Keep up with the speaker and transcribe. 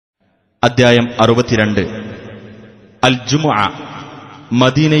അദ്ധ്യായം 62 അൽ ജുമുഅ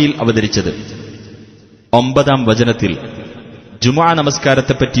മദീനയിൽ അവതരിച്ചത്. 9-ാം വചനത്തിൽ ജുമുഅ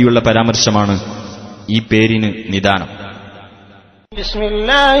നമസ്കാരത്തെപ്പറ്റിയുള്ള പരാമർശമാണ് ഈ പേരിന് നിദാനം.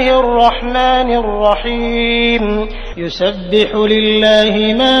 ബിസ്മില്ലാഹിർ റഹ്മാനിർ റഹീം. യുസബ്ബിഹു ലില്ലാഹി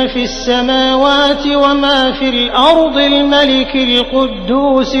മാ ഫിസ് സമാവാതി വമാ ഫിൽ അർദിൽ മലികിൽ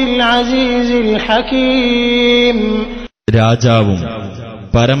ഖുദ്ദൂസിൽ അസീസിൽ ഹകീം. രാജാവും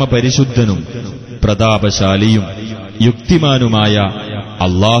പരമപരിശുദ്ധനും പ്രതാപശാലിയും യുക്തിമാനുമായ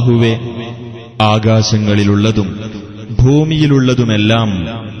അല്ലാഹുവേ, ആകാശങ്ങളിലുള്ളതും ഭൂമിയിലുള്ളതുമെല്ലാം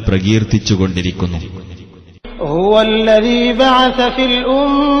പ്രകീർത്തിച്ചുകൊണ്ടിരിക്കുന്നു. ഹുവല്ലദീ ബഅസ ഫിൽ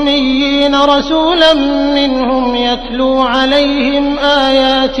ഉമ്മീന റസൂലൻ മിൻഹും യത്ലൂ അലൈഹിം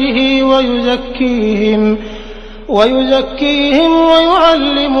ആയാതിഹി ويزكيهم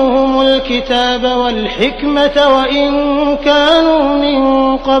ويعلمهم الكتاب والحكمة وإن كانوا من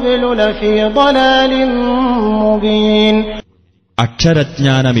قبل لفي ضلال مبين.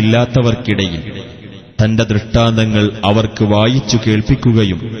 അക്ഷരജ്ഞാനമില്ലാത്തവർക്കിടയിൽ തന്റെ ദൃഷ്ടാന്തങ്ങൾ അവർക്ക് വായിച്ചു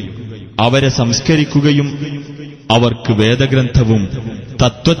കേൾപ്പിക്കുകയും അവരെ സംസ്കരിക്കുകയും അവർക്ക് വേദഗ്രന്ഥവും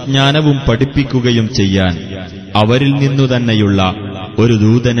തത്വജ്ഞാനവും പഠിപ്പിക്കുകയും ചെയ്യാൻ അവരിൽ നിന്നു തന്നെയുള്ള ഒരു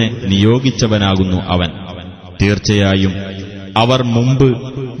ദൂതനെ നിയോഗിച്ചവനാകുന്നു അവൻ. തീർച്ചയായും അവർ മുമ്പ്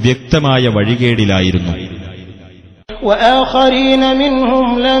വ്യക്തമായ വഴികേടിലായിരുന്നു.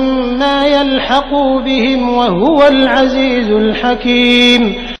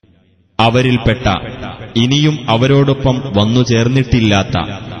 അവരിൽപ്പെട്ട ഇനിയും അവരോടൊപ്പം വന്നു ചേർന്നിട്ടില്ലാത്ത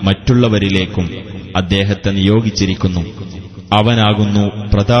മറ്റുള്ളവരിലേക്കും അദ്ദേഹത്തെ നിയോഗിച്ചിരിക്കുന്നു. അവനാകുന്നു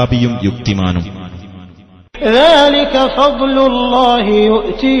പ്രതാപിയും യുക്തിമാനും. ذلك فضل الله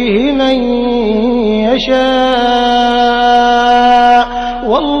يؤتيه من يشاء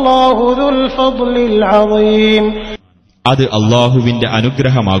والله ذو الفضل العظيم. അത് അല്ലാഹുവിന്റെ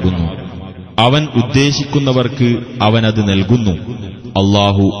അനുഗ്രഹമാകുന്നു. അവൻ ഉദ്ദേശിക്കുന്നവർക്ക് അവനത് നൽകുന്നു.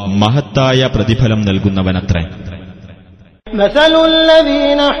 അല്ലാഹു മഹത്തായ പ്രതിഫലം നൽകുന്നവനത്രേ. مثل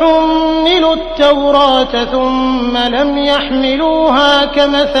الذين حملوا التوراة ثم لم يحملوها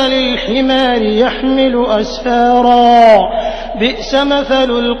كمثل الحمار يحمل أسفارا بئس مثل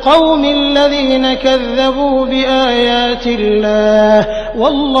القوم الذين كذبوا بآيات الله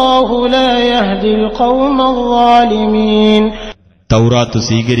والله لا يهدي القوم الظالمين. തൗറാത്ത്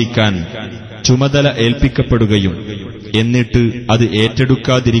സ്വീകരിക്കാൻ ചുമതല ഏൽപ്പിക്കപ്പെടുകയും എന്നിട്ട് അത്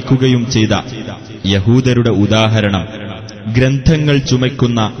ഏറ്റെടുക്കാതിരിക്കുകയും ചെയ്ത യഹൂദരുടെ ഉദാഹരണം ഗ്രന്ഥങ്ങൾ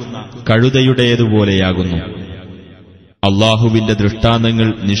ചുമക്കുന്ന കഴുതയുടേതുപോലെയാകുന്നു. അല്ലാഹുവിന്റെ ദൃഷ്ടാന്തങ്ങൾ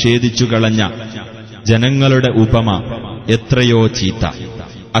നിഷേധിച്ചു കളഞ്ഞ ജനങ്ങളുടെ ഉപമ എത്രയോ ചീത്ത.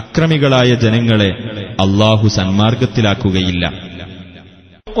 അക്രമികളായ ജനങ്ങളെ അല്ലാഹു സന്മാർഗത്തിലാക്കുകയില്ല.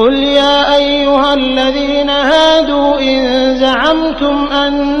 قل يا أيها الذين هادوا إن زعمتم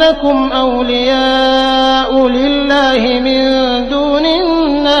أنكم أولياء لله من دون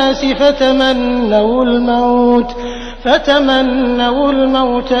الناس فتمنوا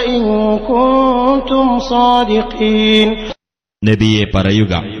الموت إن كنتم صادقين. നബിയെ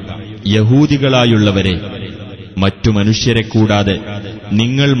പറയുക, യഹൂദികളായുള്ളവരെ, മറ്റു മനുഷ്യരെ കൂടാതെ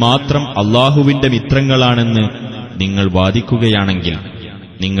നിങ്ങൾ മാത്രം അല്ലാഹുവിന്റെ മിത്രങ്ങളാണെന്ന് നിങ്ങൾ വാദിക്കുകയാണെങ്കിൽ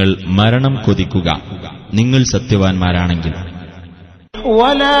നിങ്ങൾ മരണം കൊതിക്കുക, നിങ്ങൾ സത്യവാൻമാരാണെങ്കിൽ.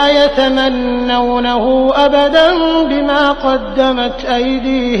 ولا يتمنونه أبدا بما قدمت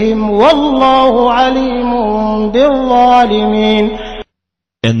أيديهم والله عليم بالظالمين.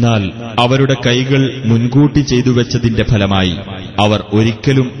 എന്നാൽ അവരുടെ കൈകൾ മുൻകൂട്ടി ചെയ്തു വെച്ചതിന്റെ ഫലമായി അവർ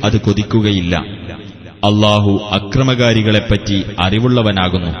ഒരിക്കലും അത് കൊതിക്കുകയില്ല. അല്ലാഹു അക്രമകാരികളെപ്പറ്റി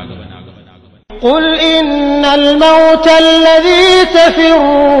അറിവുള്ളവനാകുന്നു. قل إن الموت الذي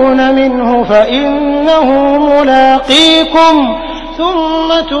تفرون منه فإنه ملاقيكم ثم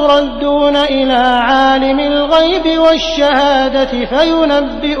تردون إلى عالم الغيب والشهادة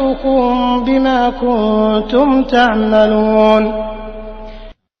فينبئكم بما كنتم تعملون.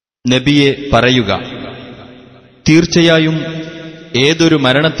 നബിയെ പറയുക, തീർച്ചയായും ഏതൊരു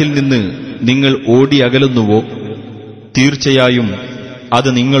മരണത്തിൽ നിന്ന് നിങ്ങൾ ഓടിയകലുന്നുവോ തീർച്ചയായും അത്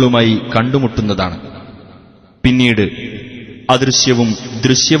നിങ്ങളുമായി കണ്ടുമുട്ടുന്നതാണ്. പിന്നീട് അദൃശ്യവും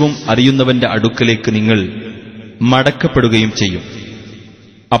ദൃശ്യവും അറിയുന്നവന്റെ അടുക്കലേക്ക് നിങ്ങൾ മടക്കപ്പെടുകയും ചെയ്യും.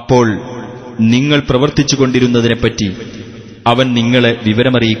 അപ്പോൾ നിങ്ങൾ പ്രവർത്തിച്ചുകൊണ്ടിരുന്നതിനെപ്പറ്റി അവൻ നിങ്ങളെ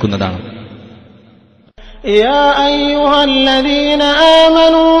വിവരമറിയിക്കുന്നതാണ്. يا أيها الذين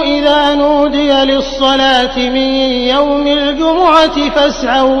آمنوا إذا نودي للصلاة من يوم الجمعة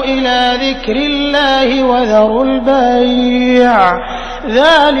فاسعوا إلى ذكر الله وذروا البيع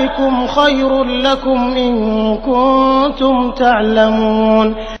ذلكم خير لكم إن كنتم تعلمون.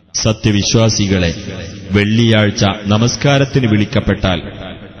 സത്യവിശ്വാസികളെ, വെള്ളിയാഴ്ച നമസ്കാരത്തിന് വിളിക്കപ്പെട്ടാൽ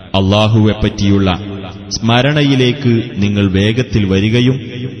അല്ലാഹുവെപ്പറ്റിയുള്ള സ്മരണയിലേക്ക് നിങ്ങൾ വേഗത്തിൽ വരികയും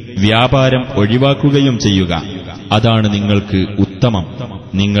വ്യാപാരം ഒഴിവാക്കുകയും ചെയ്യുക. അതാണ് നിങ്ങൾക്ക് ഉത്തമം,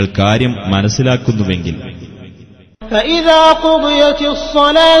 നിങ്ങൾ കാര്യം മനസ്സിലാക്കുന്നുവെങ്കിൽ. فإذا قضيت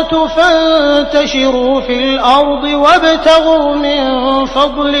الصلاة فانتشروا في الأرض وابتغوا من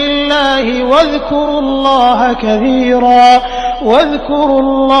فضل الله واذكروا الله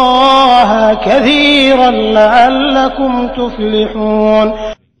كثيرا لعلكم تفلحون.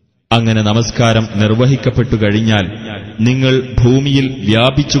 അങ്ങനെ നമസ്കാരം നിർവഹിക്കപ്പെട്ടു കഴിഞ്ഞാൽ നിങ്ങൾ ഭൂമിയിൽ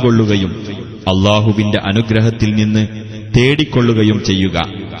വ്യാപിച്ചുകൊള്ളുകയും അല്ലാഹുവിന്റെ അനുഗ്രഹത്തിൽ നിന്ന് തേടിക്കൊള്ളുകയും ചെയ്യുക.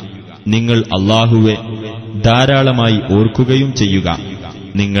 നിങ്ങൾ അല്ലാഹുവെ ധാരാളമായി ഓർക്കുകയും ചെയ്യുക,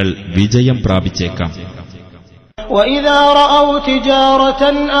 നിങ്ങൾ വിജയം പ്രാപിച്ചേക്കാം. وَإِذَا رَأَوْا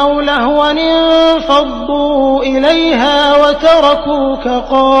تِجَارَةً أَوْ لَهْوًا انفَضُّوا إِلَيْهَا وَتَرَكُوكَ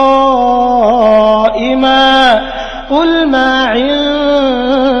قَائِمًا قُلْ مَا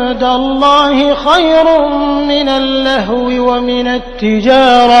عِندَ اللَّهِ خَيْرٌ مِنَ اللَّهْوِ وَمِنَ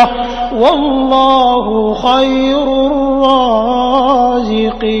التِّجَارَةِ وَاللَّهُ خَيْرُ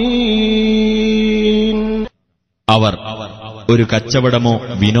الرَّازِقِينَ. അവർ ഒരു കച്ചവടമോ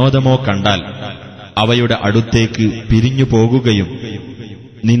വിനോദമോ കണ്ടാൽ അവയുടെ അടുത്തേക്ക് പിരിഞ്ഞു പോകുകയും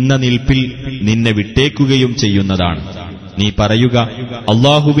നിന്ന നിൽപ്പിൽ നിന്നെ വിട്ടേക്കുകയും ചെയ്യുന്നതാണ്. നീ പറയുക,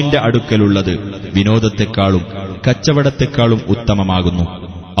 അല്ലാഹുവിന്റെ അടുക്കലുള്ളത് വിനോദത്തെക്കാളും കച്ചവടത്തെക്കാളും ഉത്തമമാകുന്നു.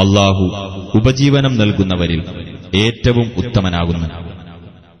 അല്ലാഹു ഉപജീവനം നൽകുന്നവരിൽ ഏറ്റവും ഉത്തമനാകുന്നു.